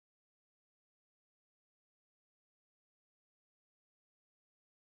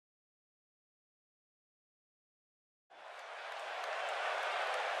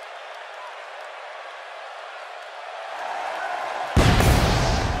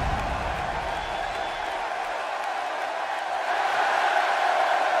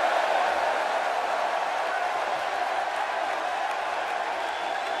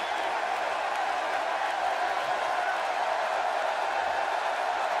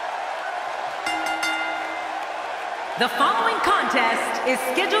The following contest is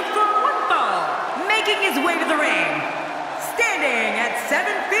scheduled for one fall. Making his way to the ring, standing at 7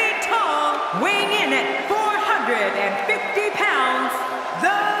 feet tall, weighing in at 450 pounds,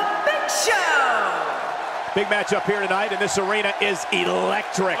 The Big Show! Big match up here tonight, and this arena is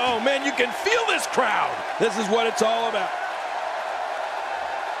electric. Oh man, you can feel this crowd. This is what it's all about.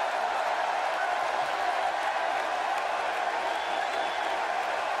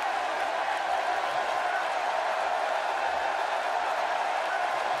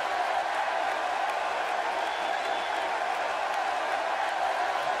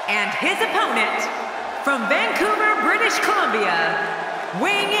 And his opponent, from Vancouver, British Columbia,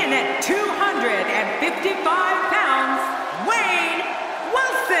 weighing in at 255 pounds, Wayne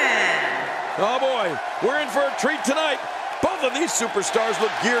Wilson. Oh boy, we're in for a treat tonight. Both of these superstars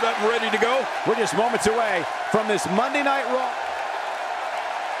look geared up and ready to go. We're just moments away from this Monday Night Raw.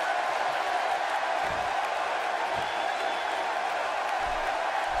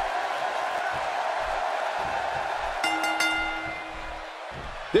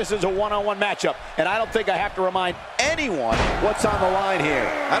 This is a one-on-one matchup, and I don't think I have to remind anyone what's on the line here.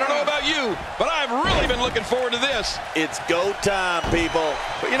 I don't know about you, but I've really been looking forward to this. It's go time, people.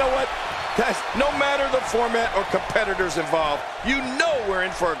 But you know what? Guys, no matter the format or competitors involved, you know we're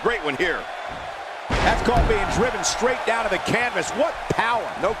in for a great one here. That's called being driven straight down to the canvas. What power.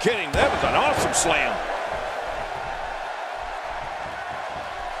 No kidding, that was an awesome slam.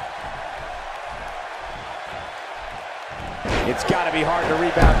 It's got to be hard to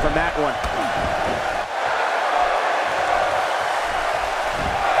rebound from that one.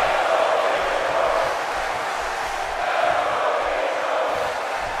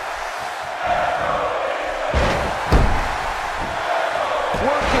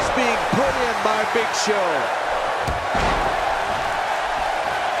 Work is being put in by Big Show.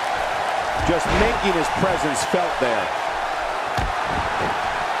 Just making his presence felt there.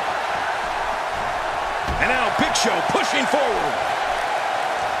 And now Big Show pushing forward.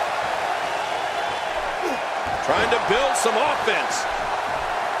 Trying to build some offense.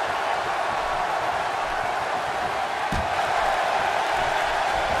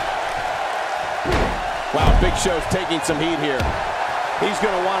 Wow, Big Show's taking some heat here. He's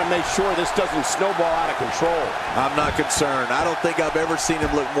going to want to make sure this doesn't snowball out of control. I'm not concerned. I don't think I've ever seen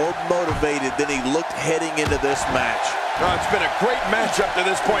him look more motivated than he looked heading into this match. Oh, it's been a great match up to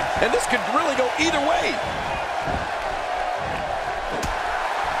this point, and this could really go either way.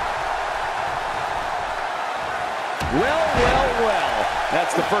 Well, well, well.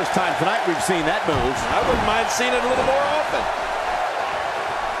 That's the first time tonight we've seen that move. I wouldn't mind seeing it a little more often.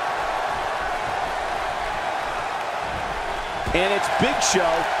 And it's Big Show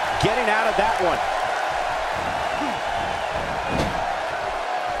getting out of that one.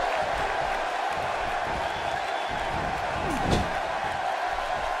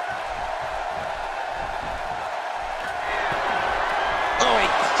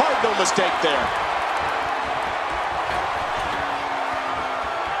 No mistake there.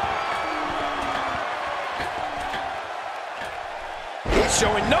 He's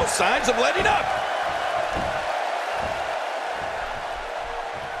showing no signs of letting up.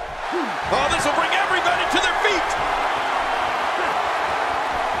 Oh, this will bring everybody to their feet.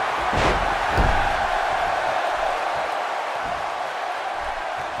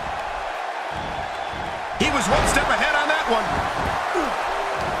 He was one step ahead on that one.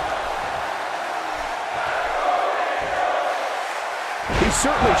 He's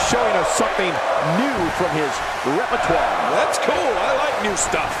certainly showing us something new from his repertoire. That's cool. I like new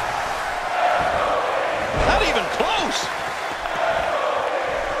stuff. Not even close.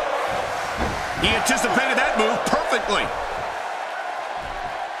 He anticipated that move perfectly.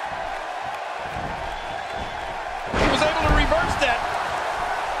 He was able to reverse that.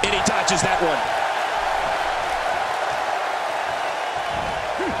 And he dodges that one.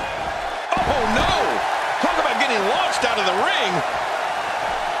 Oh, no. Talk about getting launched out of the ring.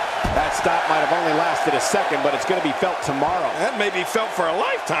 That stop might have only lasted a second, but it's going to be felt tomorrow. That may be felt for a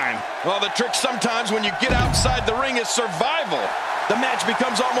lifetime. Well, the trick sometimes when you get outside the ring is survival. The match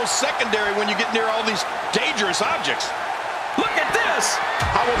becomes almost secondary when you get near all these dangerous objects. Look at this!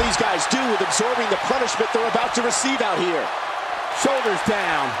 How will these guys do with absorbing the punishment they're about to receive out here? Shoulders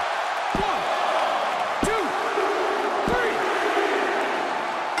down. 1, 2,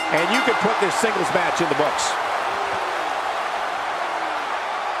 3. And you can put this singles match in the books.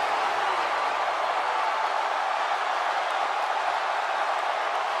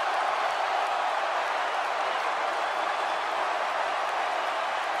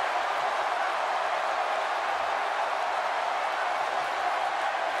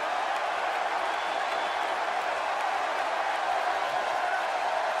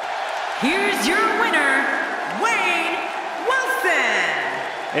 is your winner, Wayne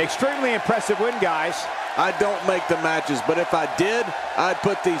Wilson. Extremely impressive win, guys. I don't make the matches, but if I did, I'd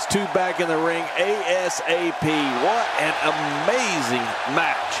put these two back in the ring ASAP. What an amazing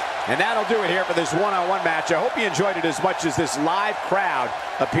match. And that'll do it here for this one-on-one match. I hope you enjoyed it as much as this live crowd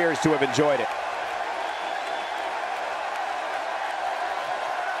appears to have enjoyed it.